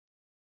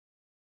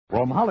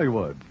From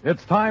Hollywood,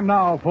 it's time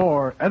now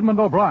for Edmund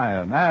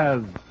O'Brien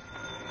as...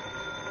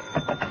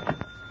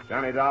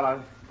 Johnny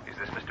Dollar. Is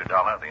this Mr.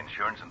 Dollar, the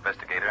insurance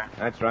investigator?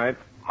 That's right.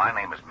 My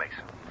name is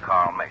Mason,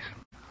 Carl Mason.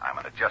 I'm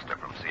an adjuster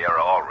from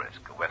Sierra All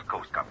Risk, a West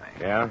Coast company.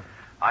 Yeah?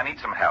 I need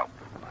some help.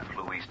 I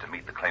flew east to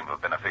meet the claim of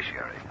a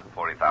beneficiary, a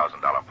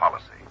 $40,000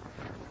 policy.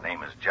 Her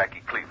name is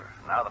Jackie Cleaver.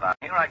 Now that I'm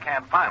here, I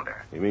can't find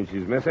her. You mean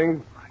she's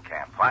missing? I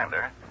can't find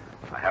her.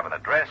 I have an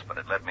address, but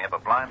it led me up a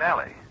blind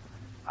alley.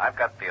 I've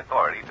got the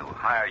authority to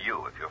hire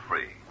you if you're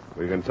free.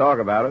 We can talk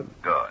about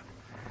it. Good.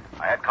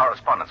 I had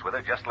correspondence with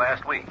her just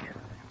last week.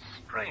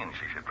 It's strange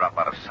she should drop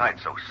out of sight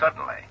so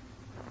suddenly.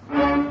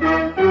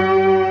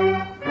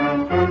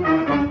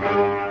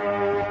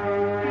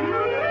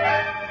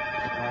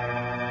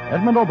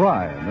 Edmund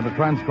O'Brien in a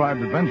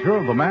transcribed adventure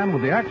of the man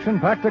with the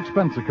action-packed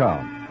expense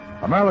account.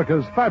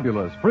 America's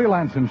fabulous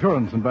freelance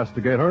insurance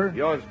investigator.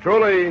 Yours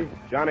truly,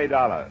 Johnny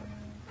Dollar.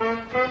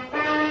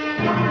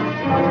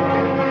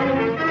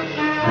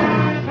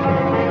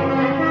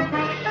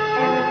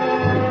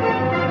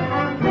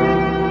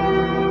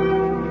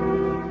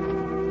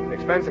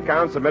 Expense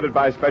account submitted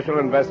by Special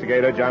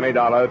Investigator Johnny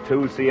Dollar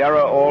to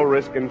Sierra All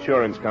Risk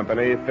Insurance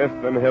Company,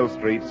 5th and Hill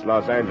Streets,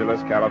 Los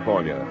Angeles,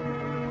 California.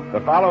 The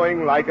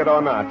following, like it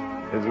or not,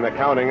 is an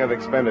accounting of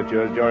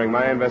expenditures during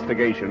my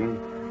investigation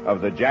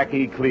of the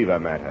Jackie Cleaver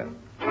matter.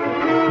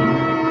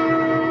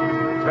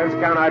 Expense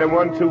account item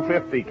 1,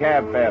 $250,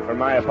 cab fare from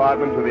my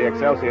apartment to the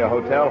Excelsior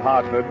Hotel,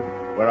 Hartford,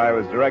 where I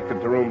was directed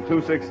to room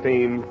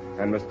 216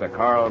 and Mr.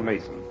 Carl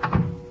Mason.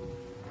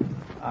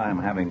 I'm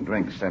having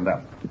drinks sent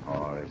up.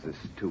 Or is this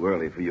too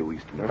early for you,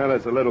 Easton? Well,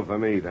 it's a little for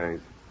me,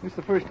 thanks. It's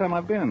the first time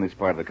I've been in this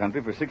part of the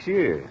country for 6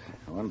 years.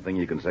 One thing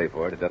you can say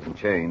for it, it doesn't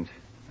change,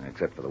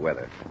 except for the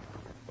weather.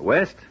 The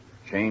West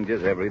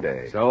changes every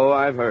day. So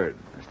I've heard.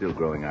 I'm still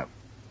growing up.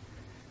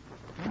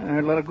 I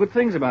heard a lot of good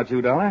things about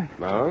you, Dollar.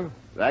 No?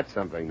 That's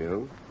something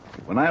new.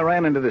 When I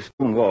ran into this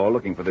stone wall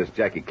looking for this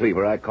Jackie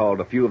Cleaver, I called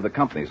a few of the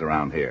companies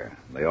around here.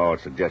 They all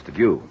suggested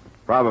you.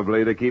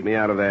 Probably to keep me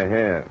out of their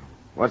hair.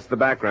 What's the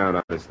background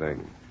on this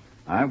thing?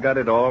 I've got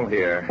it all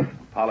here.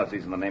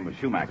 Policies in the name of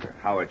Schumacher,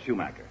 Howard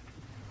Schumacher.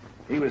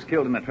 He was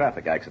killed in a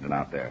traffic accident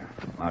out there.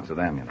 Lots of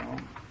them, you know.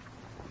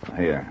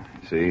 Here,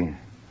 see?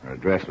 Her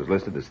address was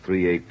listed as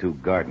 382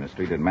 Gardner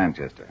Street in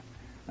Manchester.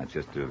 That's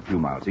just a few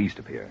miles east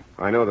of here.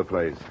 I know the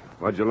place.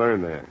 What'd you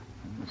learn there?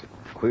 It's a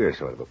queer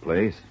sort of a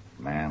place.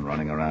 Man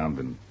running around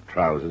in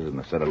trousers and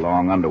a set of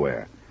long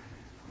underwear.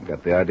 I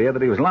got the idea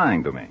that he was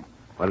lying to me.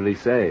 What did he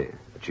say?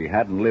 That she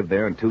hadn't lived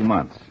there in 2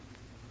 months.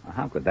 Now,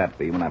 how could that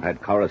be when I've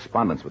had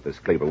correspondence with this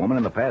Cleaver woman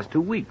in the past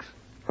 2 weeks?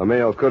 The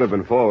mail could have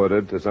been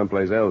forwarded to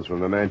someplace else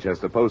from the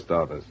Manchester post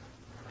office.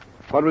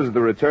 What was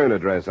the return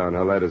address on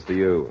her letters to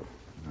you?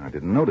 I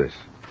didn't notice.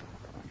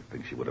 I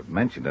think she would have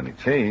mentioned any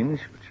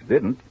change, but she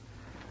didn't.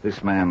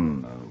 This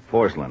man,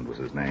 Forsland was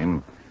his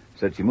name,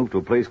 said she moved to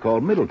a place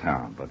called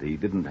Middletown, but he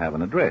didn't have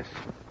an address.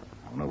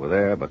 I went over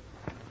there, but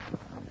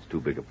it's too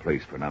big a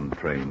place for an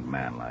untrained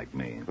man like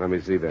me. Let me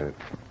see that.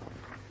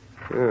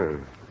 Yeah.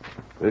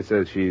 This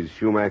says she's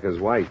Schumacher's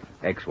wife.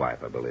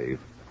 Ex-wife, I believe.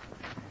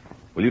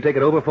 Will you take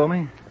it over for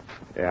me?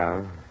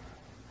 Yeah.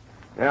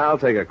 Yeah, I'll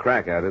take a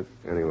crack at it,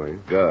 anyway.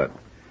 Good.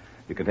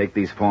 You can take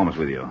these forms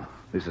with you.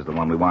 This is the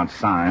one we want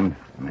signed.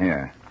 And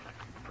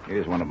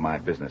here's one of my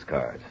business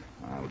cards.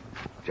 I'll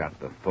jot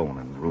the phone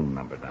and room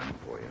number down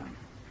for you.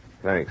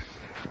 Thanks.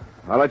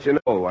 I'll let you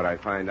know what I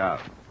find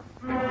out.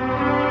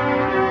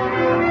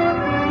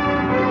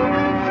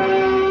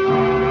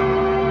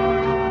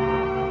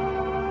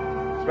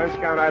 Expense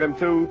account item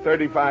 2,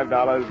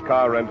 $35,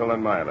 car rental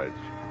and mileage.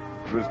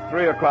 It was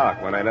 3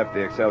 o'clock when I left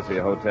the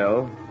Excelsior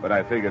Hotel, but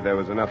I figured there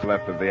was enough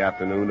left of the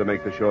afternoon to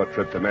make the short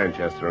trip to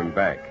Manchester and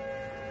back.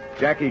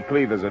 Jackie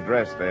Cleaver's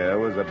address there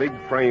was a big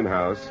frame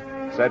house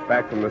set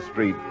back from the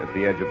street at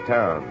the edge of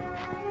town.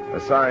 A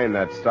sign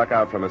that stuck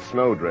out from a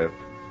snowdrift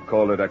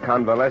called it a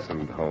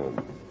convalescent home.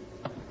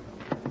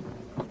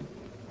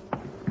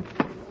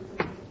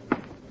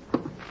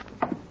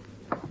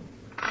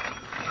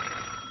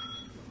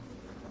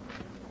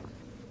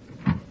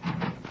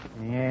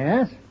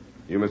 Yes?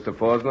 You Mr.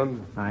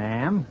 Forsland? I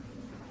am.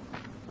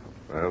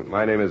 Well,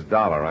 my name is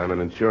Dollar. I'm an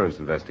insurance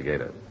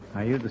investigator.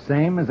 Are you the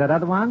same as that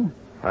other one?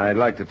 I'd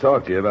like to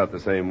talk to you about the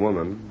same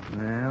woman.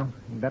 Well,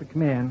 you better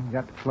come in. You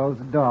got to close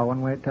the door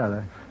one way or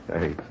t'other.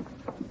 Thanks.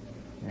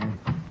 Yeah.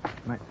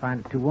 Might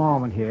find it too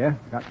warm in here.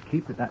 Got to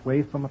keep it that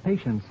way for my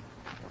patients.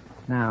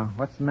 Now,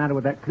 what's the matter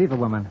with that Cleaver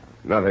woman?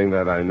 Nothing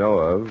that I know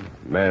of.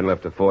 Man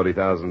left her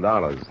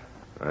 $40,000.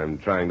 I'm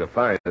trying to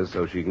find her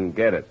so she can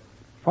get it.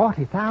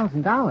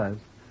 $40,000?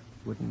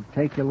 Wouldn't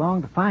take you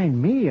long to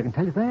find me, I can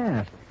tell you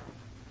that.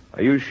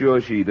 Are you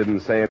sure she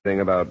didn't say anything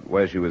about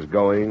where she was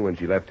going when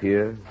she left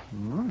here?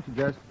 Well, she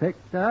just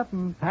picked up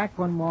and packed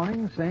one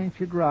morning saying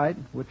she'd write,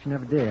 which she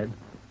never did.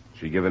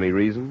 She give any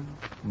reason?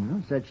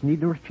 Well, said she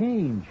needed a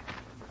change.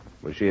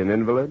 Was she an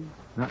invalid?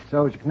 Not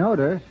so as you can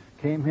notice.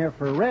 Came here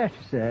for a rest,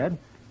 she said.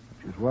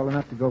 She was well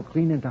enough to go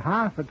clean into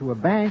Hartford to a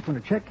bank when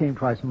a check came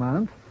twice a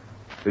month.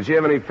 Did she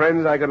have any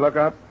friends I could look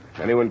up?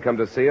 Anyone come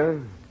to see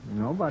her?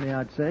 Nobody,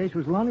 I'd say. She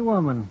was a lonely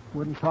woman.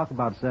 Wouldn't talk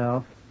about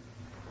herself.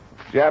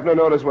 Did you happen to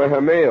notice where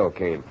her mail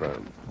came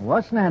from?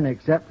 Wasn't any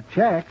except for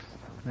checks.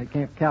 They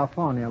came from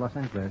California, Los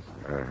Angeles.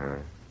 Uh-huh.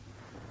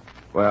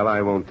 Well,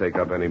 I won't take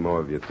up any more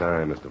of your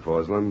time, Mr.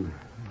 Forsland.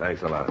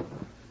 Thanks a lot.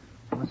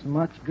 Not so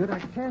much good, I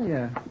can tell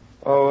you.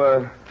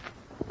 Oh,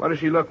 what does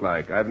she look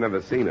like? I've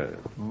never seen her.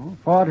 Oh,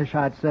 40-ish,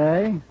 I'd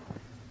say.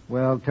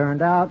 Well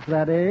turned out for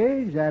that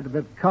age. Had a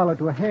bit of color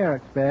to her hair, I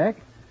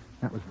expect.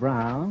 That was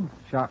brown.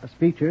 Sharpest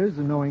features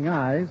and knowing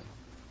eyes.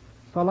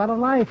 Saw a lot of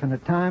life in her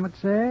time, I'd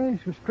say.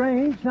 She was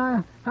strange.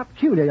 Not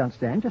peculiar, you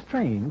understand. Just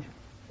strange.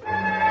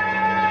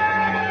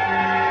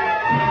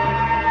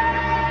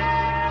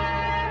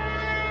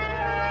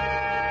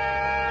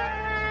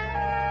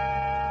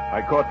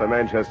 I caught the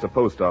Manchester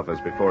post office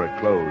before it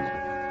closed,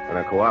 and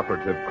a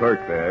cooperative clerk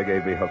there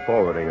gave me her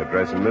forwarding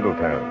address in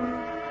Middletown.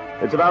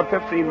 It's about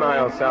 15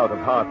 miles south of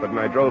Hartford, and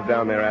I drove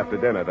down there after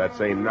dinner that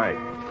same night.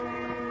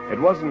 It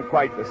wasn't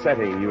quite the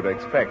setting you'd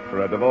expect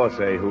for a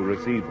divorcee who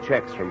received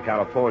checks from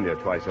California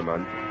twice a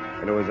month,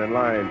 and who was in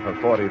line for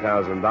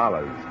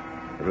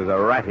 $40,000. It was a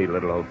ratty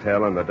little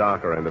hotel on the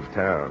darker end of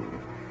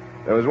town.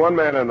 There was one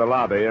man in the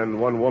lobby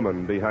and one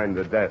woman behind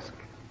the desk.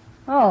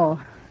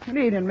 Oh, good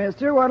evening,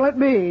 mister. What'll it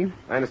be?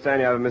 I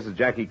understand you have a Mrs.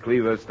 Jackie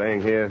Cleaver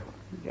staying here.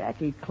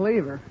 Jackie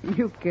Cleaver.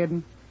 You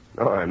kidding?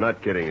 No, I'm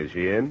not kidding. Is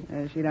she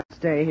in? She don't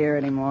stay here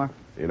anymore.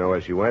 You know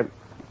where she went?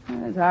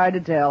 It's hard to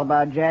tell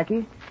about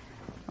Jackie.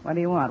 What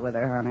do you want with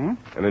her, honey?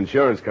 An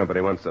insurance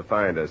company wants to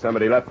find her.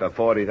 Somebody left her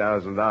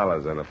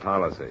 $40,000 in a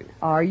policy.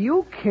 Are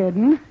you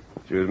kidding?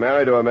 She was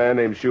married to a man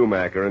named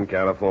Schumacher in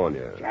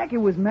California. Jackie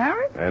was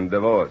married? And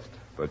divorced.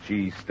 But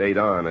she stayed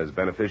on as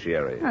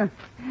beneficiary.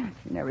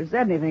 She never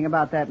said anything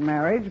about that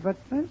marriage, but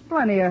there's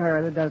plenty of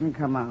her that doesn't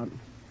come out.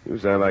 You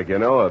sound like you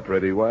know her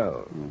pretty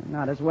well.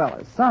 Not as well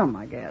as some,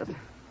 I guess.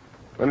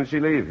 When did she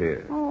leave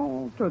here?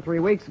 Oh, 2 or 3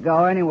 weeks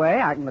ago, anyway.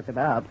 I can look it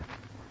up.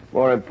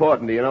 More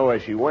important, do you know where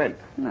she went?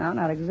 No,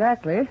 not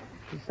exactly.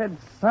 She said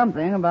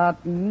something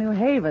about New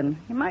Haven.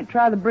 You might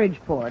try the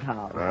Bridgeport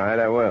house. All right,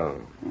 I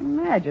will.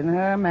 Imagine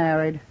her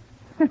married.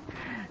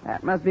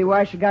 That must be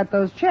why she got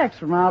those checks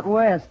from out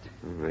west.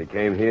 They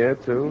came here,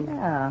 too?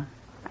 Yeah,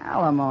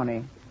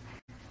 alimony.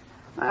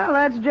 Well,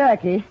 that's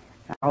Jackie.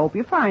 I hope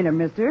you find her,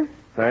 mister.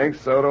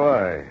 Thanks, so do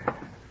I.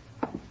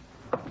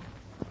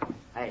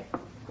 Hey,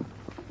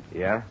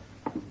 Yeah?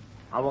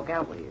 I'll walk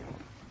out with you.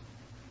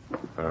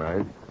 All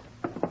right.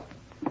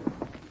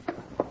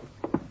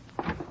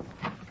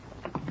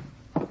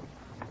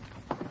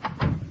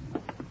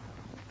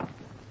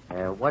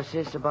 What's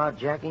this about,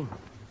 Jackie?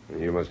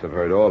 You must have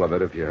heard all of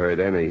it if you heard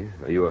any.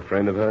 Are you a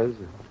friend of hers?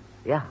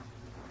 Yeah.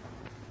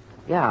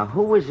 Yeah,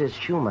 who was this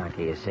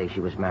Schumacher you say she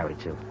was married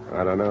to?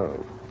 I don't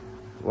know.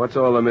 What's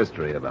all the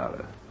mystery about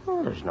her?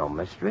 Oh, there's no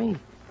mystery.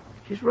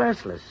 She's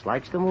restless,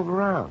 likes to move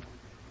around.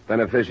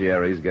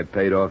 Beneficiaries get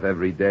paid off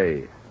every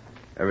day.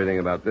 Everything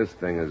about this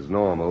thing is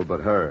normal but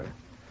her.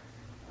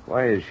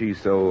 Why is she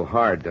so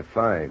hard to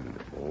find?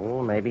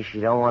 Oh, maybe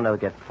she don't want to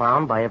get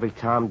found by every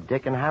Tom,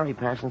 Dick, and Harry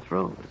passing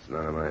through. It's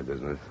none of my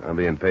business. I'm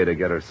being paid to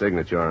get her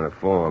signature on a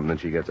form, then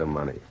she gets her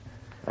money.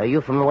 Are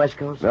you from the West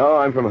Coast? No,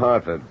 I'm from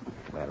Hartford.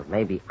 Well,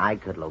 maybe I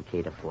could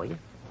locate her for you.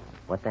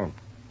 What then?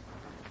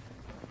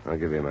 I'll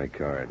give you my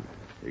card.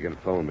 You can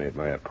phone me at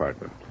my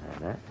apartment.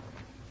 That?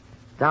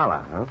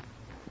 Dollar, huh?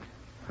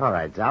 All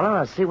right, Dollar,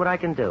 I'll see what I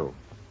can do.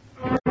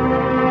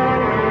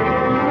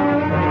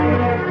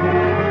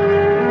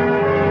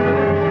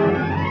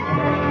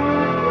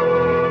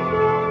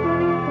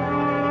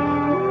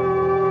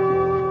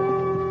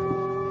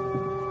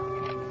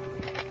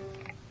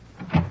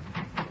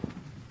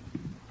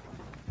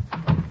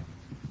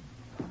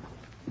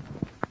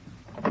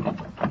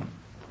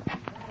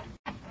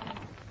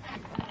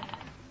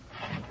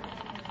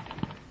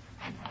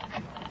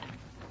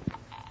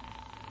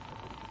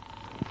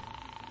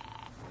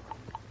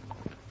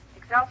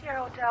 Excelsior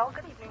Hotel,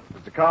 good evening.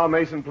 Mr. Carl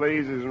Mason,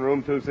 please, is in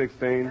room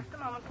 216. Just a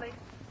moment, please.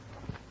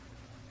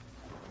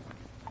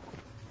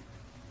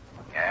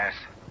 Yes?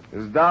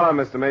 This is Dollar,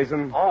 Mr.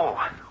 Mason. Oh,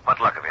 what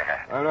luck have you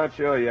had? I'm not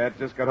sure yet.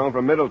 Just got home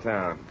from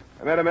Middletown.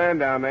 I met a man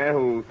down there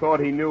who thought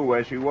he knew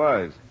where she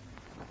was.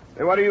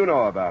 Hey, what do you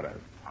know about her?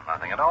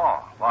 Nothing at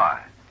all.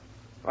 Why?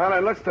 Well,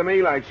 it looks to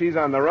me like she's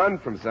on the run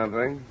from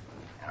something.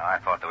 You know, I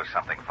thought there was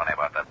something funny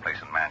about that place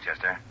in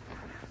Manchester.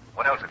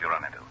 What else have you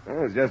run into?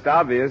 Well, it's just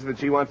obvious that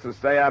she wants to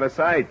stay out of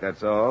sight,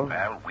 that's all.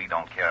 Well, we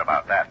don't care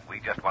about that. We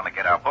just want to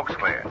get our books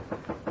clear.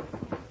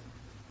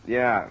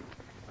 Yeah.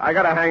 I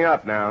gotta hang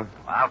up now.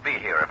 I'll be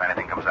here if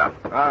anything comes up.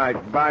 All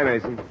right. Bye,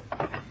 Mason.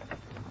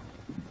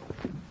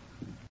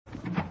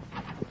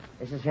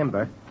 This is him,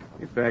 Bert.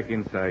 Get back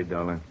inside,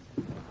 Dollar.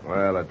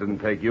 Well, it didn't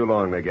take you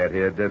long to get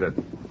here, did it?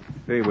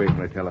 Stay away from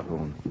the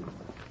telephone.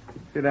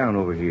 Sit down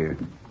over here.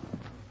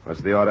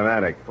 What's the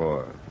automatic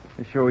for?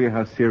 To show you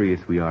how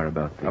serious we are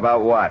about this.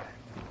 About what?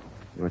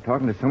 You were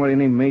talking to somebody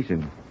named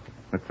Mason.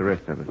 What's the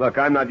rest of it? Look,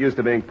 I'm not used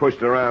to being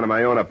pushed around in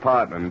my own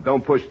apartment.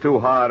 Don't push too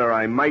hard or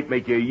I might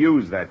make you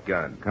use that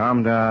gun.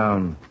 Calm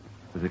down.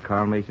 Was it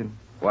Carl Mason?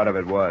 What if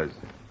it was?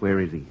 Where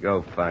is he?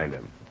 Go find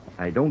him.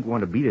 I don't want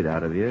to beat it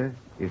out of you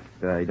if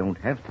I don't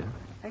have to.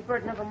 Hey,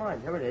 Bert, never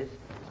mind. Here it is.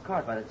 It's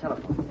card by the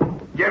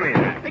telephone. Give me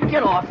that.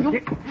 Get off,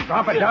 you.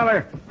 Drop it,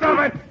 Dollar.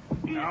 Drop it.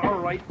 All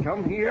right,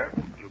 come here.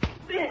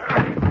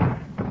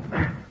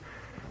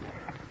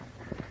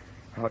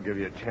 I'll give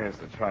you a chance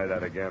to try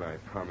that again, I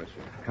promise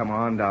you. Come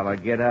on, Dollar,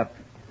 get up.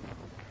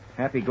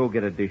 Happy, go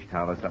get a dish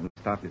towel or something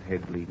to stop his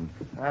head bleeding.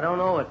 I don't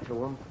owe it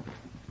to him.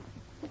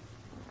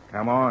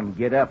 Come on,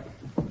 get up.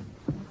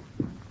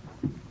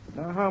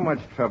 Now, how much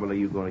trouble are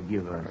you going to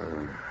give us?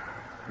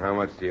 How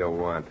much do you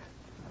want?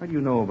 What do you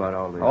know about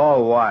all this?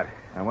 Oh, what?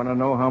 I want to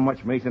know how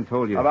much Mason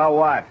told you. About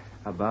what?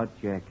 About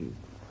Jackie.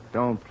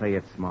 Don't play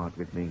it smart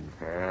with me.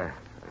 I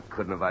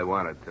couldn't if I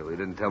wanted to. He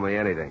didn't tell me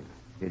anything.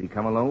 Did he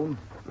come alone?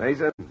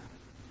 Mason,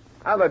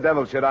 how the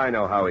devil should I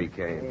know how he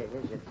came?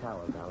 Here's your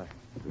towel, Dollar.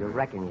 You're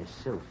wrecking your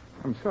suit.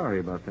 I'm sorry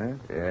about that.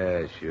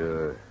 Yeah,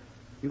 sure.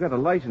 You got a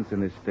license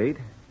in this state,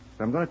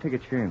 so I'm going to take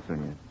a chance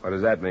on you. What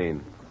does that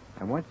mean?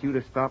 I want you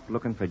to stop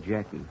looking for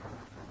Jackie.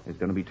 There's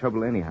going to be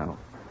trouble anyhow.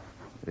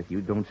 But if you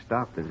don't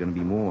stop, there's going to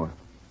be more.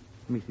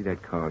 Let me see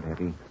that card,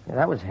 Happy. Yeah,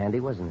 that was handy,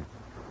 wasn't it?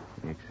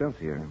 The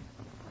Excelsior.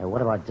 Hey,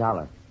 what about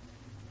Dollar?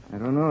 I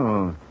don't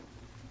know.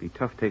 Be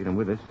tough taking him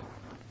with us.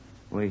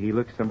 The way he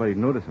looks, somebody'd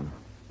notice him.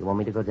 You want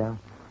me to go down?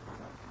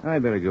 I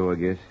better go, I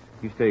guess.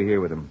 You stay here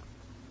with him.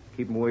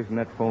 Keep him away from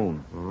that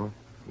phone. Mm-hmm.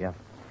 Yeah.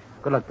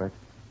 Good luck, Bert.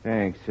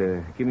 Thanks.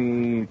 Give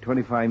me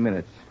 25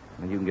 minutes,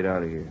 and you can get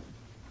out of here.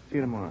 See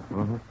you tomorrow.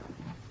 Mm-hmm.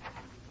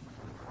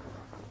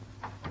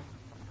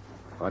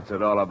 What's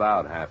it all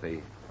about,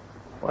 Happy?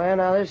 Well,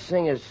 now, this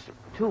thing is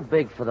too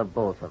big for the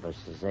both of us,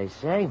 as they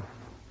say.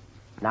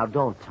 Now,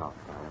 don't talk,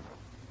 Dollar.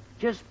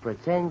 Just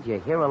pretend you're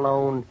here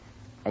alone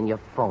and your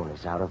phone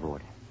is out of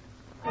order.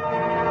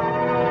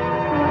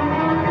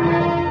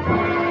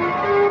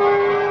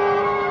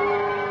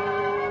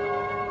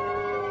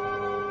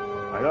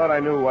 I thought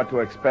I knew what to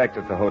expect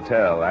at the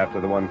hotel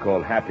after the one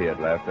called Happy had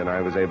left, and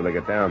I was able to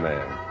get down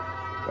there.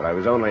 But I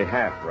was only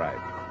half right.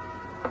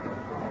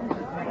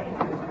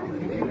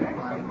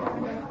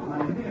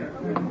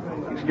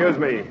 Excuse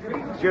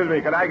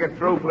me, could I get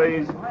through,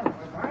 please?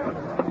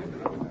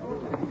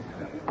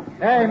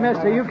 Hey,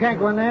 mister, you can't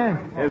go in there.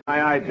 Here's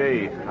my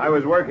ID. I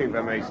was working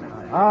for Mason.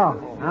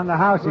 Oh, I'm the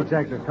house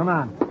detective. Come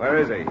on. Where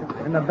is he?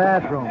 In the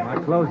bathroom. I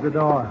closed the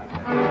door.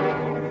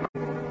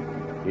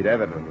 He'd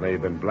evidently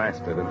been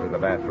blasted into the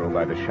bathroom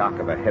by the shock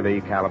of a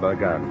heavy caliber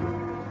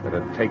gun that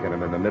had taken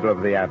him in the middle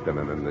of the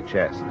abdomen and the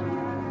chest.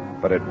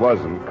 But it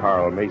wasn't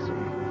Carl Mason.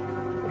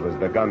 It was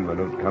the gunman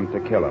who'd come to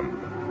kill him.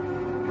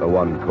 The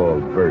one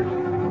called Bert.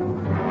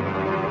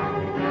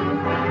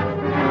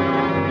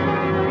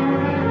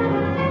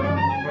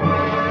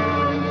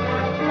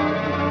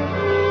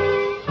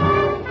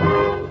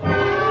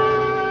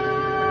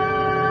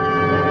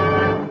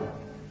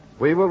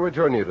 We will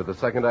return you to the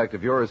second act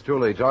of yours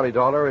truly, Johnny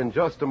Dollar, in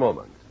just a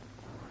moment.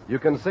 You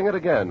can sing it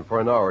again for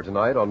an hour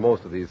tonight on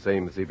most of these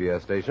same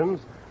CBS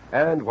stations.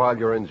 And while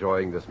you're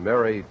enjoying this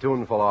merry,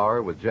 tuneful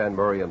hour with Jan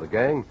Murray and the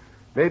gang,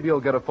 maybe you'll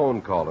get a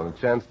phone call and a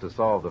chance to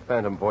solve the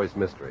Phantom Voice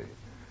mystery.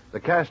 The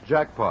cash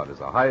jackpot is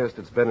the highest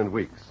it's been in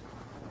weeks.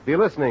 Be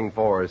listening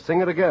for Sing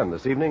It Again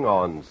this evening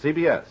on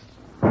CBS.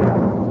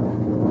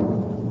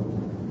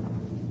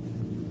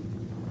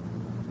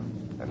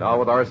 And now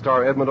with our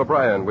star Edmund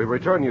O'Brien, we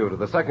return you to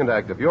the second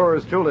act of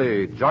yours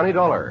truly, Johnny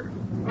Dollar.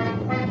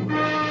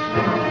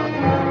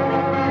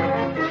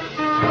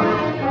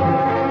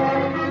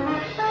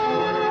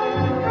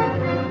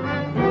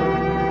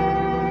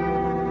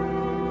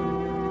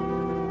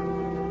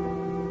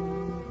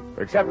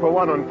 Except for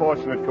one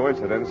unfortunate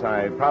coincidence,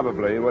 I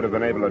probably would have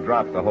been able to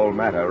drop the whole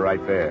matter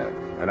right there.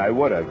 And I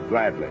would have,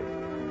 gladly.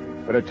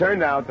 But it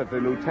turned out that the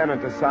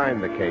lieutenant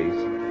assigned the case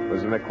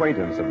was an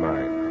acquaintance of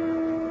mine.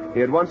 He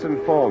had once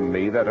informed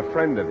me that a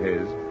friend of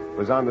his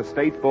was on the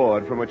state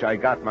board from which I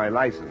got my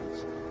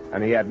license,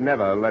 and he had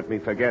never let me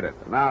forget it.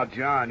 Now,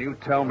 John, you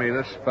tell me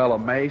this fellow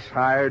Mace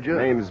hired you?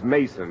 Name's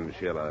Mason,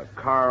 Schiller.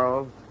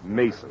 Carl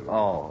Mason.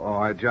 Oh,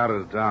 I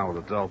jotted it down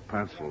with a dull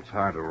pencil. It's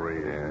hard to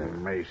read. Yeah.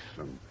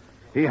 Mason.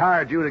 He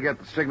hired you to get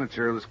the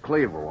signature of this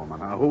Cleaver woman.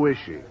 Now, who is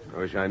she? I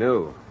wish I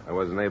knew. I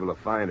wasn't able to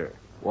find her.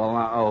 Well,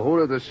 now, who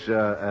did this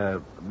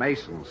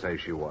Mason say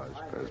she was?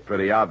 It's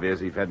pretty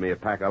obvious he fed me a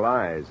pack of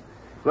lies.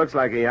 Looks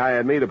like he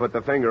hired me to put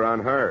the finger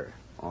on her.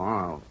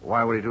 Oh,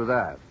 why would he do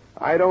that?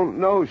 I don't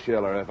know,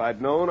 Schiller. If I'd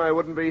known, I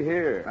wouldn't be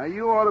here. Now,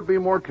 you ought to be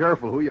more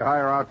careful who you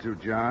hire out to,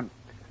 John.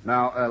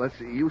 Now, let's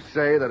see. You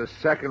say that a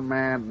second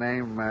man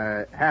named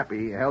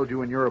Happy held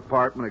you in your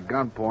apartment at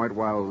gunpoint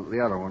while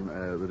the other one,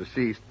 the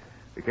deceased,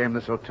 became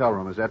this hotel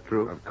room. Is that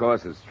true? Of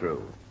course it's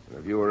true.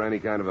 If you were any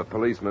kind of a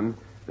policeman,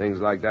 things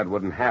like that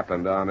wouldn't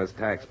happen to honest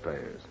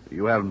taxpayers.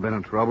 You haven't been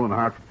in trouble in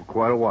Hartford for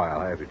quite a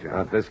while, have you, John?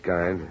 Not this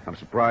kind. I'm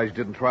surprised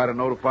you didn't try to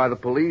notify the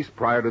police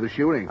prior to the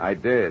shooting. I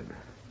did.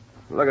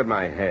 Look at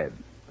my head.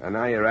 And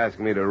now you're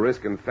asking me to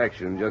risk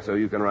infection just so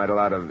you can write a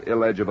lot of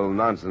illegible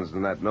nonsense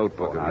in that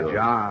notebook of yours.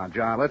 Now,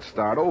 John, let's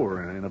start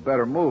over in a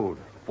better mood.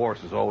 force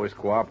has always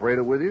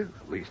cooperated with you.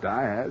 At least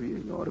I have.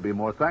 You ought to be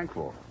more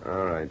thankful.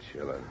 All right,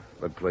 Schiller.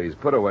 But please,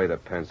 put away the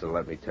pencil.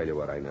 Let me tell you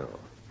what I know.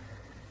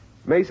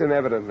 Mason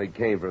evidently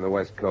came from the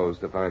West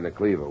Coast to find the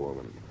Cleaver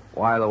woman.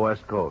 Why the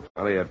West Coast?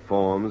 Well, he had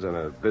forms and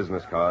a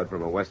business card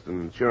from a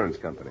Western insurance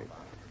company.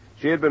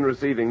 She had been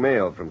receiving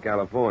mail from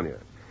California.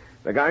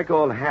 The guy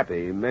called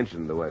Happy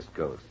mentioned the West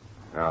Coast.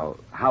 Now,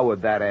 how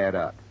would that add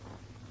up?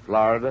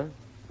 Florida?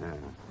 Yeah.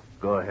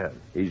 Go ahead.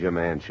 He's your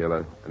man,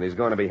 Schiller. And he's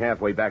going to be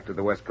halfway back to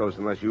the West Coast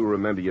unless you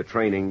remember your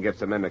training and get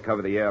some men to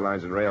cover the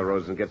airlines and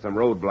railroads and get some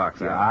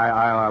roadblocks out. Yeah,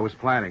 I was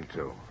planning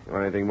to. You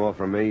want anything more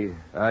from me?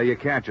 You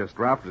can't just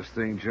drop this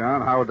thing,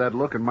 John. How would that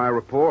look in my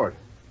report?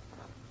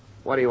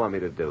 What do you want me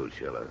to do,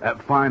 Schiller?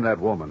 Find that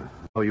woman.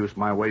 No use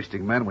my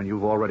wasting men when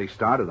you've already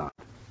started on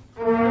it.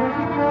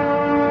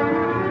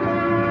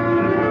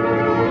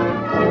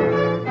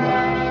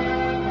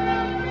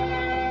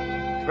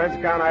 Expense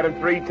account item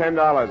 3,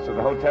 $10 to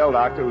the hotel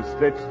doctor who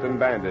stitched and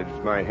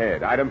bandaged my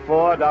head. Item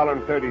 4,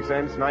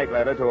 $1.30, night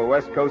letter to a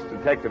West Coast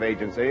detective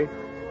agency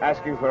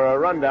asking for a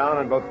rundown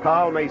on both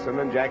Carl Mason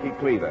and Jackie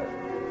Cleaver.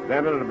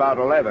 Then at about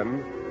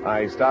 11,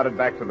 I started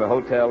back to the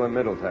hotel in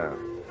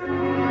Middletown.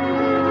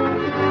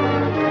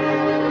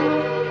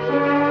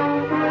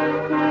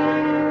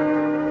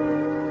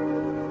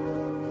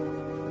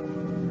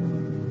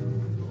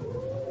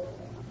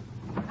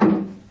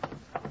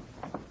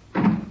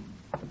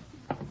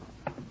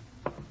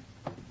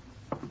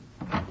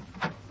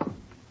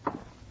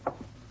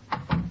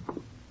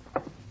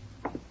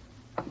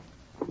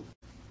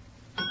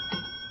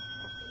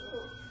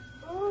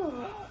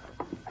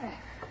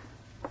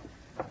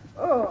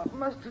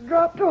 Must have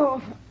dropped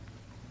off.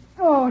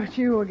 Oh, it's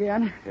you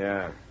again.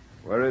 Yeah.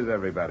 Where is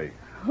everybody?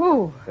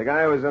 Who? The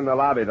guy who was in the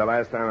lobby the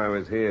last time I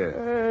was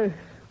here.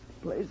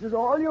 Place is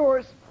all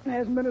yours.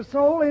 Hasn't been a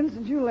soul in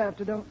since you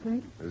left, I don't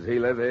think. Does he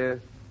live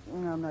here?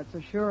 I'm not so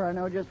sure I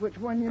know just which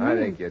one you mean. I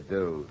think you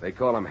do. They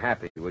call him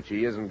Happy, which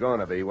he isn't going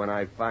to be when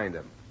I find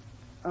him.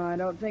 I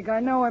don't think I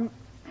know him.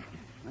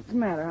 What's the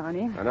matter,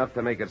 honey? Enough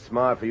to make it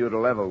smart for you to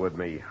level with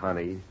me,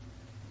 honey.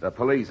 The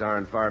police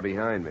aren't far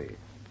behind me.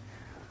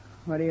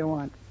 What do you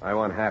want? I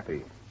want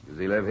Happy. Does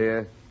he live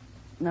here?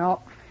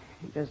 No.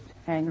 He just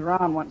hangs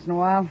around once in a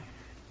while.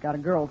 Got a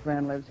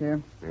girlfriend lives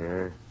here.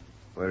 Yeah?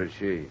 Where is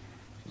she?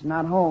 She's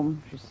not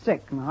home. She's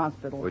sick in the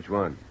hospital. Which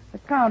one? The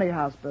county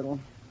hospital.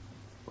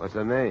 What's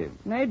her name?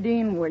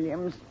 Nadine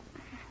Williams.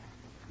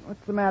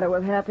 What's the matter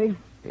with Happy?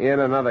 He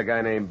and another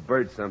guy named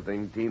Bert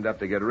something teamed up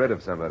to get rid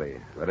of somebody,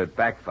 but it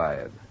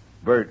backfired.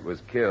 Bert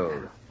was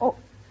killed. Oh.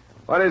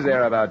 What is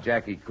there about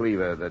Jackie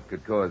Cleaver that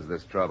could cause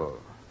this trouble?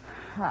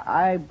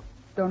 I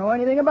don't know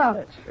anything about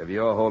it. If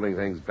you're holding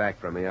things back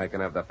from me, I can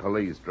have the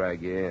police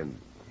drag you in.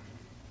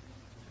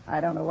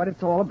 I don't know what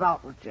it's all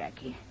about with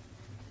Jackie.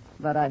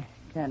 But I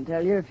can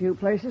tell you a few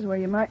places where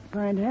you might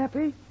find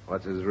Happy.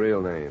 What's his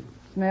real name?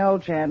 Snell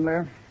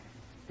Chandler.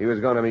 He was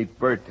going to meet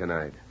Bert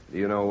tonight. Do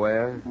you know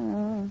where?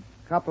 A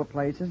couple of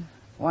places.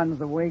 One's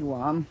the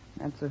Wigwam.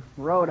 That's a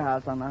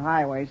roadhouse on the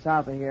highway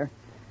south of here.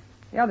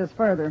 The other's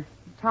further.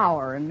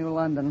 Tower in New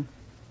London.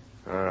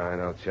 All right,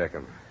 I'll check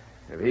him.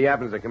 If he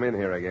happens to come in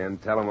here again,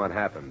 tell him what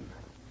happened.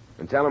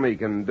 And tell him he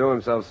can do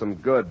himself some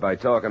good by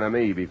talking to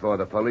me before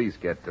the police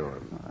get to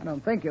him. I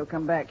don't think he'll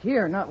come back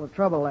here, not with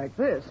trouble like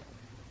this.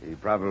 He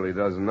probably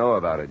doesn't know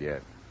about it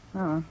yet.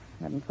 Oh,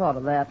 hadn't thought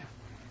of that.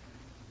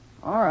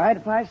 All right,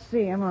 if I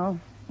see him, I'll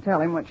tell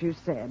him what you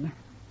said.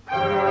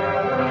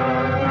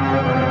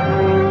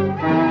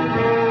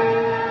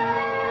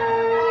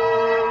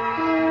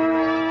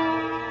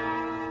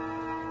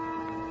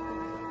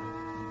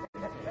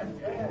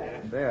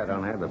 Say, I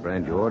don't have the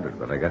brand you ordered,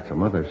 but I got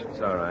some others.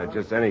 It's all right.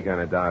 Just any kind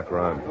of dark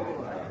rum.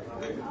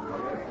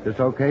 This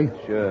okay?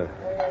 Sure.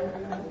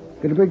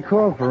 Get a big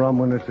call for rum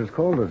when it's as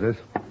cold as this.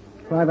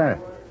 Try that.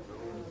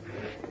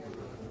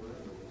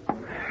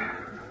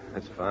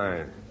 That's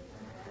fine.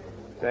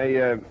 Say,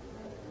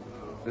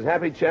 has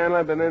Happy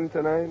Chandler been in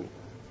tonight?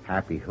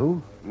 Happy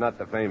who? Not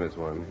the famous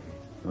one.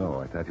 Oh,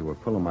 I thought you were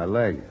pulling my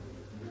leg.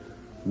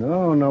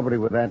 No, nobody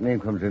with that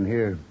name comes in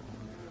here.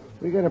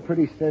 We got a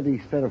pretty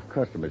steady set of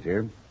customers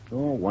here.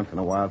 Oh, once in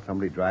a while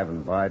somebody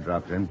driving by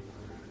drops in.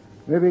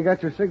 Maybe you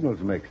got your signals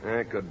mixed.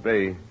 That could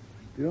be.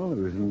 You know,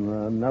 there isn't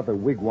another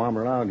wigwam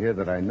around here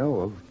that I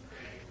know of.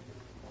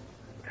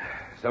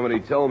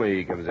 Somebody told me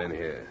he comes in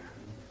here.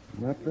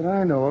 Not that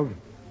I know of.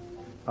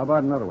 How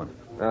about another one?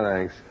 No,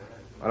 thanks.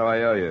 What do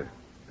I owe you?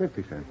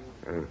 50 cents.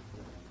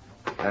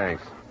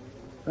 Thanks.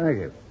 Thank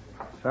you.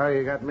 Sorry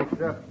you got mixed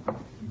up.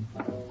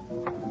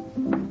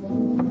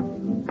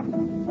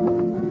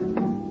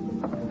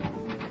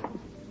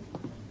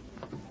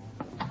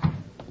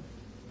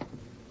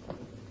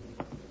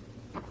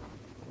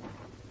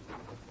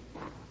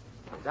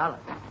 Dollar.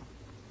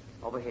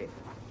 Over here.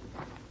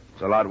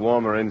 It's a lot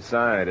warmer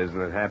inside, isn't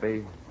it,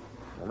 Happy?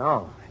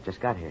 No, I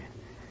just got here.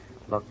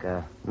 Look,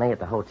 May at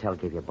the hotel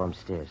gave you a bum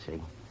steer,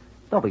 see?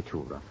 Don't be too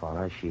rough on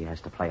her. She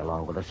has to play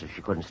along with us, so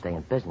she couldn't stay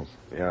in business.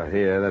 You're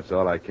here. That's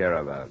all I care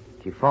about.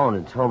 She phoned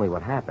and told me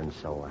what happened,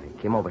 so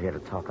I came over here to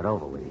talk it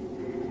over with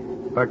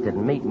you. Bert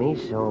didn't meet me,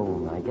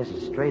 so I guess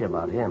it's straight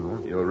about him,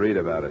 huh? You'll read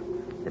about it.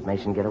 Did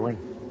Mason get away?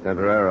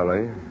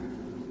 Temporarily.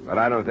 But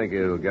I don't think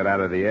he'll get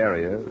out of the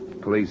area.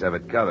 Police have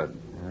it covered.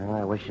 Well,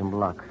 I wish him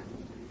luck.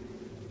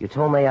 You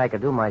told me I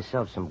could do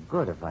myself some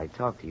good if I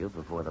talked to you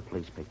before the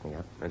police picked me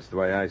up. That's the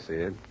way I see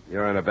it.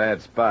 You're in a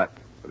bad spot.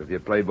 But if you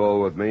play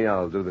ball with me,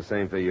 I'll do the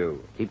same for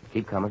you.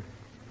 Keep coming.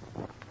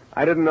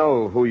 I didn't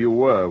know who you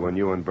were when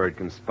you and Bert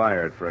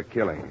conspired for a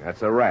killing.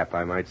 That's a rap.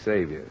 I might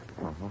save you.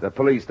 The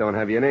police don't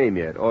have your name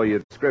yet, or your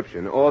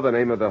description, or the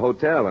name of the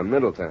hotel in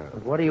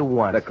Middletown. What do you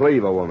want? The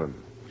Cleaver woman.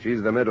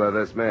 She's the middle of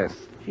this mess.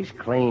 She's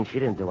clean. She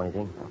didn't do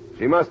anything.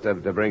 She must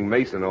have to bring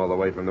Mason all the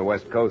way from the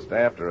West Coast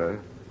after her.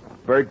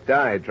 Bert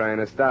died trying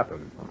to stop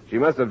him. She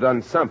must have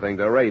done something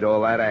to rate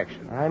all that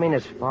action. I mean,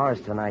 as far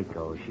as tonight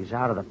goes, she's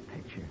out of the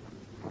picture.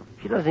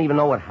 She doesn't even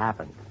know what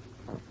happened.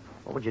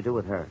 What would you do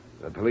with her?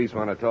 The police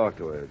want to talk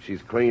to her. If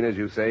she's clean, as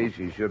you say,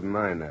 she shouldn't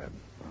mind that.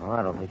 Oh,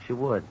 I don't think she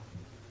would.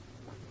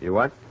 You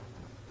what?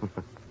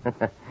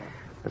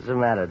 What's the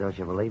matter? Don't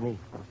you believe me?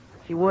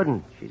 She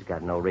wouldn't. She's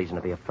got no reason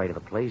to be afraid of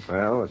the police.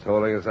 Well, it's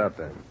holding us up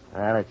then.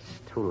 Well, it's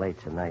too late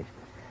tonight.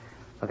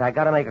 Look, I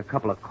got to make a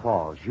couple of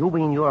calls. You'll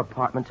be in your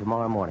apartment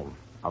tomorrow morning.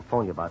 I'll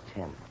phone you about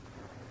 10.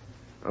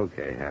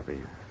 Okay,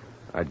 Happy.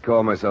 I'd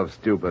call myself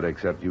stupid,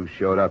 except you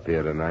showed up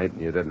here tonight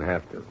and you didn't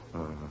have to.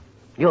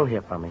 You'll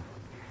hear from me.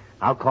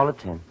 I'll call at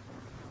 10.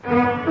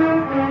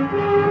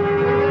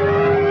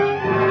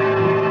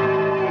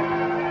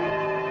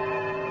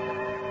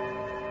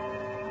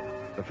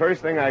 The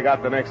first thing I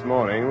got the next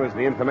morning was the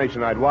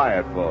information I'd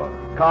wired for.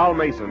 Carl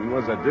Mason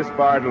was a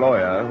disbarred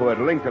lawyer who had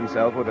linked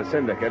himself with a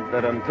syndicate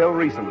that until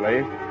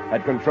recently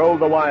had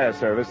controlled the wire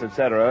service,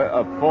 etc.,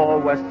 of 4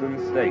 western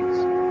states.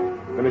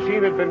 The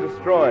machine had been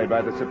destroyed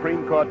by the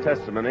Supreme Court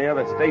testimony of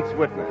a state's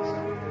witness.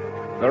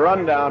 The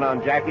rundown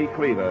on Jackie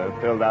Cleaver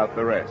filled out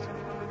the rest.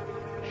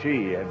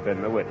 She had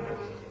been the witness.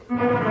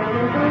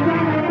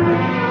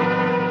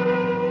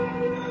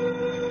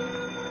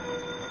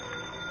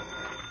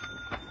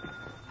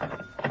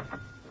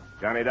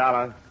 Johnny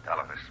Dollar.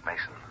 Dollar, this is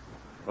Mason.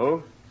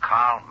 Who?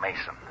 Carl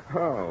Mason.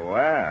 Oh,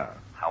 well.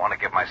 I want to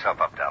give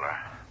myself up, Dollar,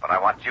 but I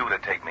want you to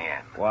take me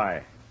in.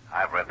 Why?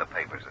 I've read the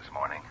papers this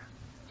morning.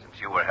 Since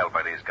you were held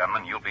by these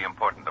gunmen, you'll be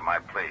important to my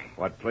plea.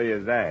 What plea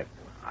is that?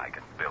 I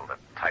can build the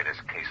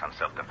tightest case on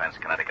self-defense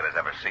Connecticut has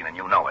ever seen, and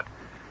you know it.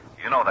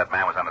 You know that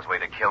man was on his way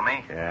to kill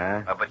me.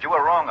 Yeah? But you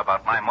were wrong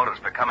about my motives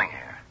for coming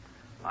here.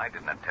 I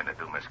didn't intend to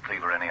do Miss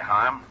Cleaver any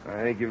harm.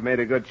 I think you've made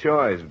a good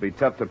choice. It'd be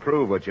tough to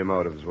prove what your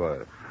motives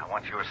were. I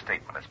want your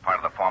statement as part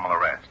of the formal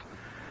arrest.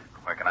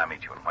 Where can I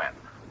meet you and when?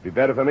 Be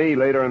better for me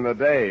later in the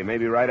day,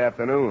 maybe right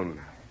afternoon.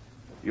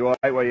 You all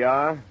right where you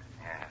are?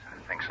 Yes,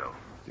 I think so.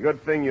 It's a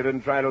good thing you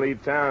didn't try to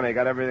leave town. They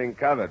got everything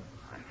covered.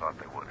 I thought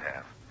they would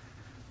have.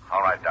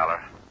 All right,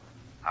 Dollar.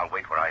 I'll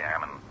wait where I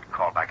am and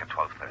call back at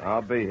 12:30.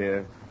 I'll be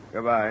here.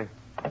 Goodbye.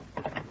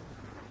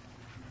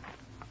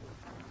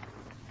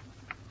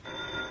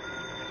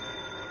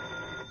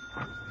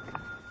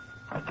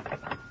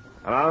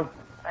 Hello?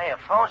 Hey, your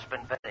phone's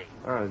been busy.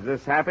 Oh, is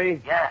this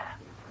Happy? Yeah,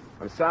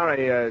 I'm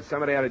sorry.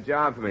 Somebody had a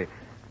job for me.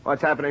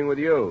 What's happening with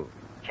you?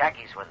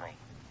 Jackie's with me.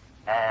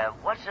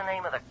 What's the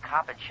name of the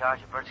cop in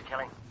charge of Bert's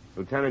killing?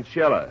 Lieutenant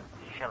Schiller.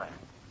 Schiller.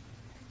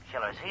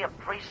 Schiller, is he a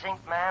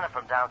precinct man or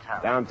from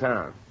downtown?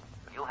 Downtown.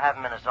 You have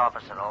him in his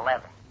office at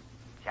 11.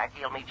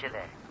 Jackie will meet you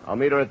there. I'll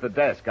meet her at the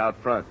desk out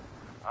front.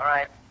 All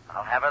right.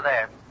 I'll have her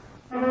there.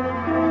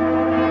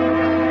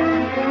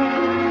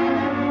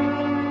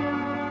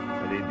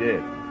 And he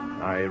did.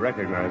 I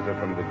recognized her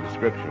from the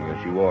description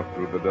as she walked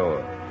through the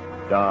door.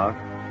 Dark,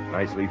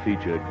 nicely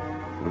featured,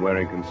 and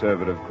wearing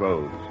conservative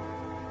clothes.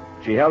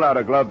 She held out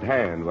a gloved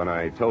hand when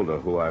I told her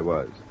who I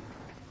was.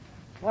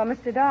 Well,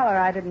 Mr. Dollar,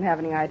 I didn't have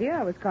any idea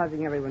I was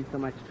causing everyone so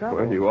much trouble.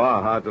 Well, you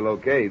are hard to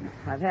locate.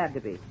 I've had to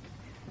be.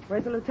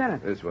 Where's the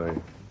lieutenant? This way.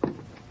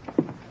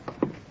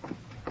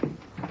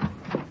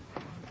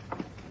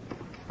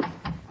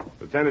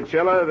 Lieutenant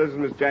Schiller, this is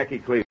Miss Jackie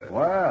Cleaver.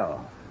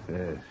 Well,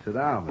 sit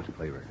down, Miss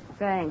Cleaver.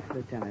 Thanks,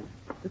 Lieutenant.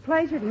 It's a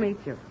pleasure to meet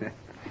you.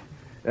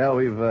 Well,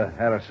 we've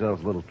had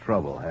ourselves a little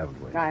trouble,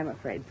 haven't we? I'm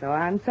afraid so.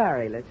 I'm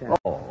sorry,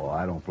 Lieutenant. Oh,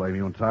 I don't blame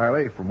you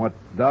entirely. From what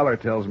Dollar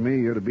tells me,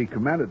 you're to be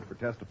commended for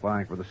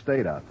testifying for the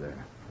state out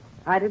there.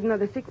 I didn't know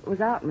the secret was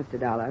out, Mr.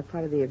 Dollar.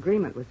 Part of the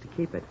agreement was to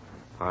keep it.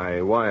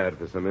 I wired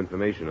for some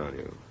information on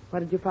you. What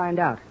did you find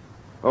out?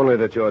 Only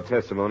that your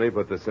testimony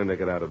put the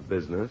syndicate out of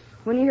business.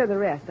 When you hear the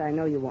rest, I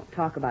know you won't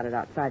talk about it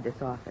outside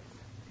this office.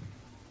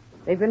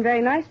 They've been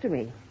very nice to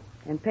me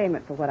in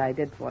payment for what I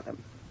did for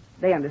them.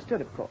 They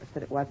understood, of course,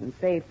 that it wasn't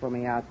safe for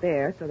me out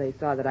there, so they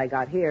saw that I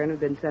got here and have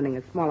been sending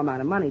a small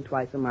amount of money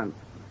twice a month.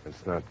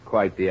 It's not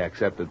quite the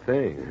accepted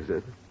thing, is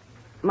it?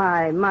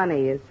 My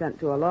money is sent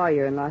to a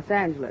lawyer in Los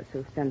Angeles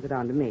who sends it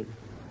on to me.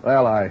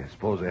 Well, I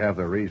suppose they have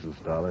their reasons,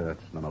 Dollar.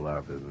 That's none of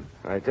our business.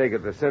 I take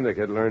it the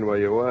syndicate learned where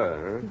you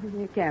were, huh?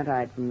 You can't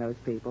hide from those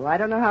people. I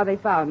don't know how they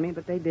found me,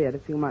 but they did a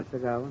few months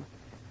ago.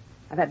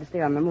 I've had to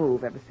stay on the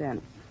move ever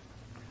since.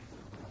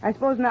 I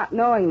suppose not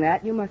knowing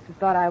that, you must have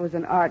thought I was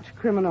an arch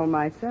criminal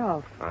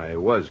myself. I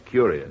was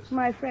curious.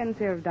 My friends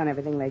here have done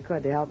everything they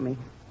could to help me.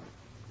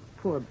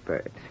 Poor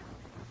Bert.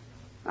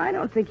 I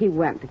don't think he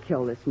went to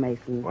kill this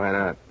Mason. Why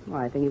not?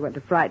 Well, I think he went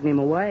to frighten him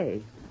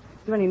away.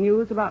 Is there any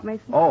news about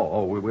Mason?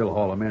 We'll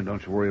haul him in.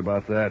 Don't you worry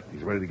about that.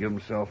 He's ready to give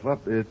himself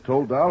up. It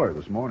told Dollar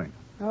this morning.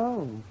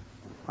 Oh.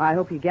 Well, I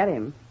hope you get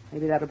him.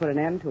 Maybe that'll put an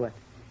end to it.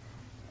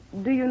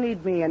 Do you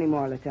need me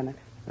anymore, Lieutenant?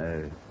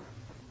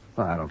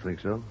 I don't think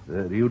so.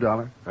 Do you,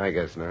 Dollar? I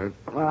guess not.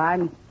 Well,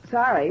 I'm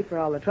sorry for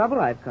all the trouble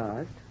I've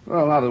caused.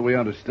 Well, now that we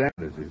understand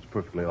it, it's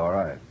perfectly all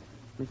right.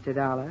 Mr.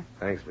 Dollar.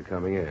 Thanks for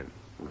coming in.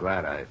 I'm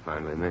glad I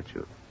finally met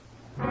you.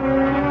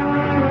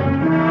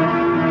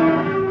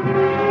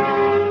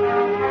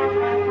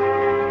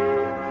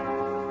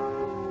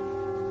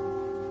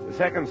 The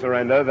second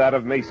surrender, that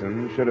of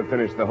Mason, should have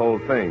finished the whole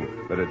thing,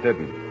 but it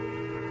didn't.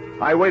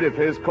 I waited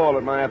for his call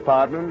at my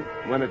apartment.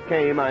 When it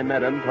came, I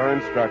met him, per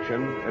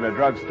instruction, in a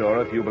drugstore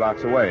a few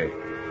blocks away.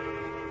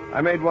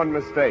 I made one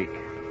mistake.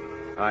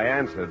 I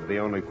answered the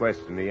only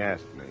question he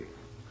asked me.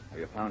 Have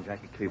you found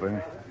Jackie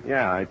Cleaver?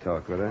 Yeah, I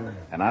talked with her.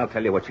 And I'll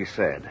tell you what she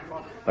said.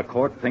 The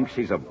court thinks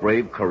she's a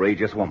brave,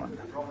 courageous woman.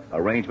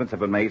 Arrangements have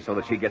been made so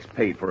that she gets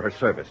paid for her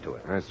service to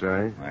it. That's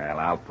right. Well,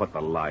 I'll put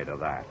the lie to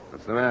that.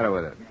 What's the matter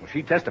with it? Well,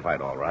 she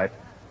testified all right.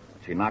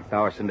 She knocked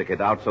our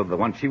syndicate out so the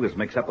one she was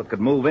mixed up with could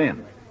move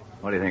in.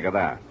 What do you think of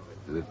that?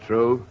 Is it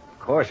true? Of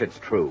course it's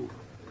true.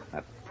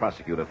 That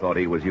prosecutor thought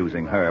he was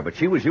using her, but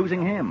she was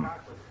using him.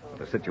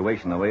 The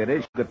situation the way it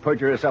is, she could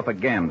perjure herself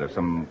again to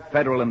some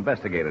federal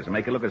investigators and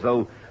make it look as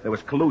though there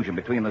was collusion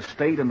between the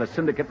state and the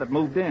syndicate that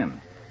moved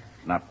in.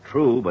 Not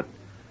true, but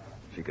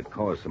she could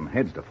cause some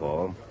heads to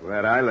fall.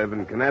 Glad I live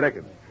in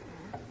Connecticut.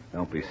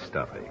 Don't be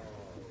stuffy.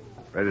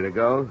 Ready to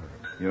go?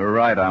 You're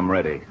right, I'm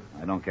ready.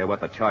 I don't care what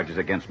the charges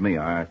against me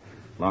are,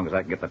 as long as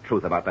I can get the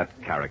truth about that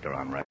character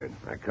on record.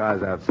 My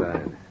car's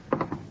outside.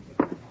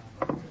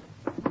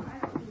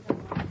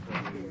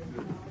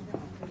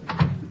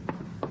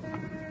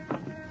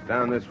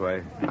 Down this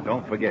way.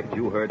 Don't forget,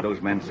 you heard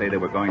those men say they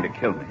were going to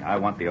kill me. I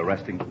want the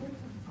arresting...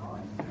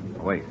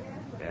 Wait.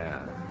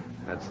 Yeah,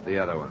 that's the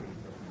other one.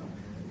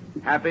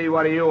 Happy,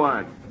 what do you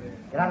want?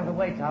 Get out of the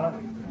way, Dollar.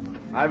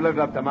 I've lived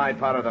up to my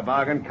part of the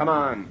bargain. Come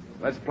on.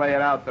 Let's play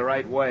it out the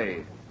right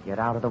way. Get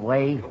out of the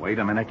way. Wait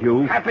a minute,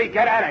 you. Happy,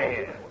 get out of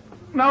here.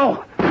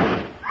 No!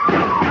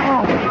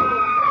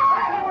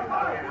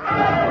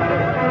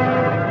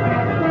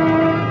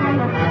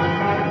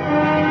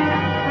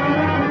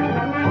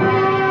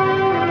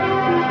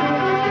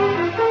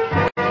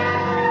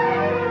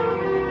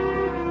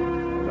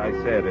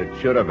 It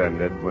should have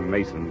ended when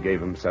Mason gave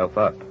himself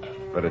up,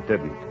 but it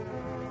didn't.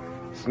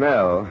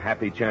 Snell,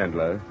 Happy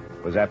Chandler,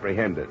 was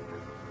apprehended,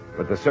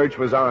 but the search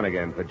was on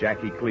again for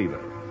Jackie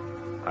Cleaver.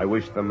 I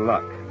wish them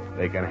luck.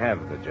 They can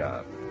have the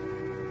job.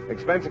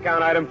 Expense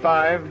account item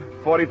 5,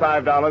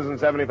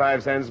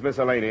 $45.75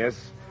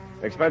 miscellaneous.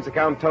 Expense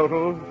account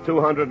total,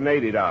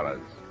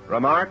 $280.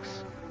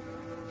 Remarks?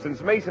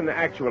 Since Mason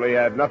actually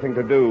had nothing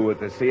to do with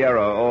the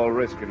Sierra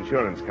All-Risk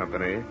Insurance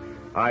Company,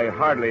 I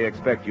hardly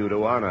expect you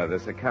to honor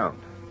this account.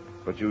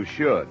 But you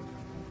should.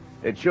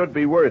 It should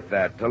be worth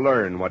that to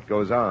learn what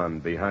goes on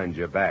behind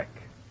your back.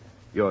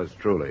 Yours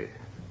truly,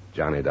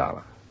 Johnny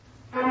Dollar.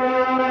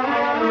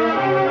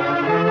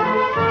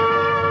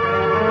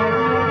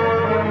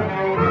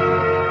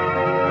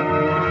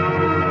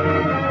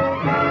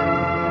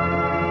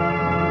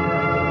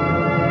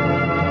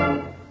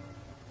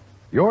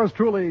 Yours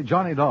truly,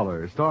 Johnny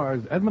Dollar,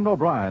 stars Edmund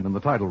O'Brien in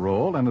the title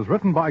role and is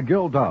written by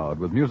Gil Dowd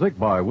with music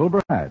by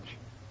Wilbur Hatch.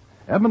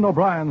 Edmund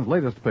O'Brien's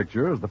latest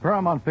picture is the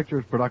Paramount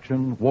Pictures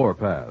production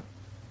Warpath.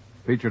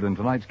 Featured in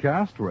tonight's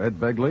cast were Ed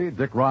Begley,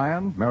 Dick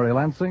Ryan, Mary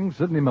Lansing,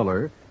 Sidney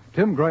Miller,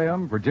 Tim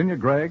Graham, Virginia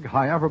Gregg,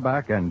 Hy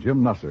Averback, and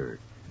Jim Nusser.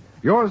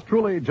 Yours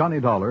truly, Johnny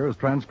Dollar, is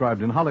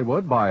transcribed in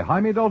Hollywood by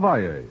Jaime Del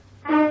Valle.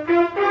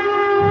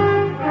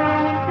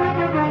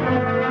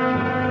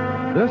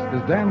 This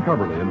is Dan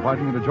Coverly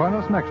inviting you to join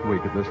us next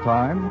week at this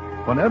time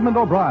when Edmund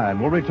O'Brien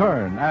will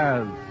return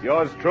as...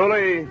 Yours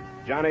truly,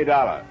 Johnny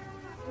Dollar.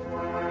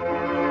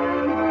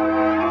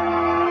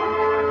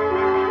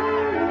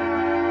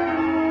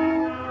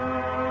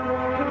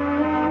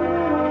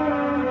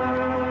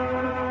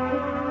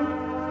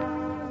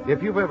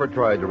 If you've ever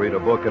tried to read a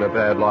book in a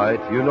bad light,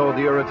 you know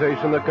the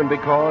irritation that can be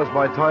caused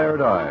by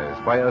tired eyes,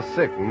 by a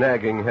sick,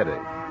 nagging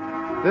headache.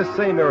 This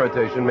same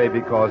irritation may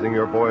be causing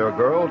your boy or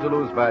girl to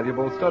lose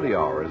valuable study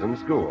hours in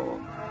school.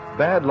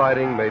 Bad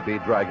lighting may be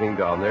dragging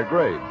down their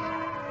grades.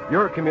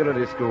 Your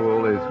community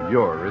school is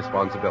your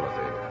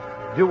responsibility.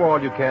 Do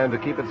all you can to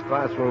keep its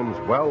classrooms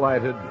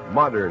well-lighted,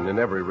 modern in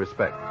every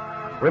respect.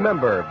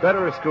 Remember,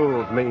 better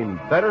schools mean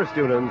better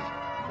students,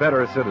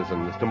 better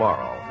citizens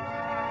tomorrow.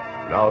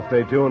 Now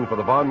stay tuned for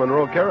the Von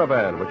Monroe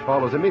Caravan, which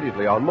follows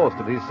immediately on most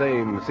of these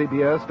same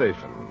CBS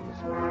stations.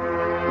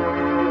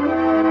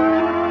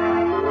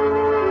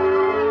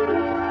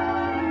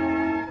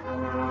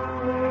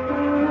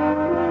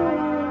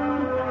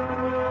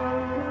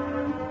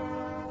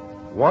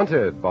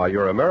 Wanted by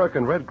your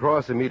American Red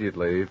Cross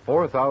immediately,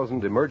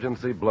 4,000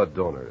 emergency blood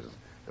donors.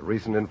 The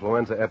recent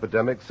influenza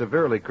epidemic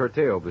severely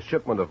curtailed the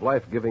shipment of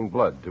life-giving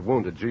blood to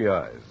wounded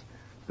GIs.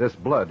 This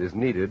blood is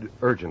needed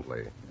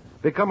urgently.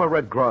 Become a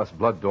Red Cross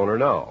blood donor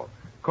now.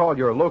 Call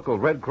your local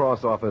Red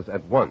Cross office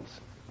at once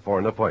for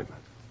an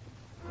appointment.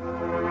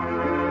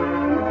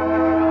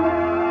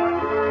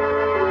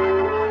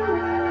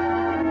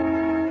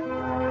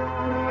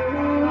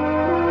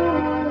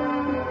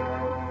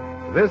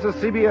 This is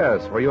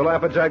CBS, where you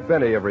laugh at Jack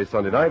Benny every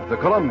Sunday night, the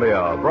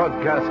Columbia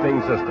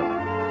Broadcasting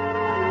System.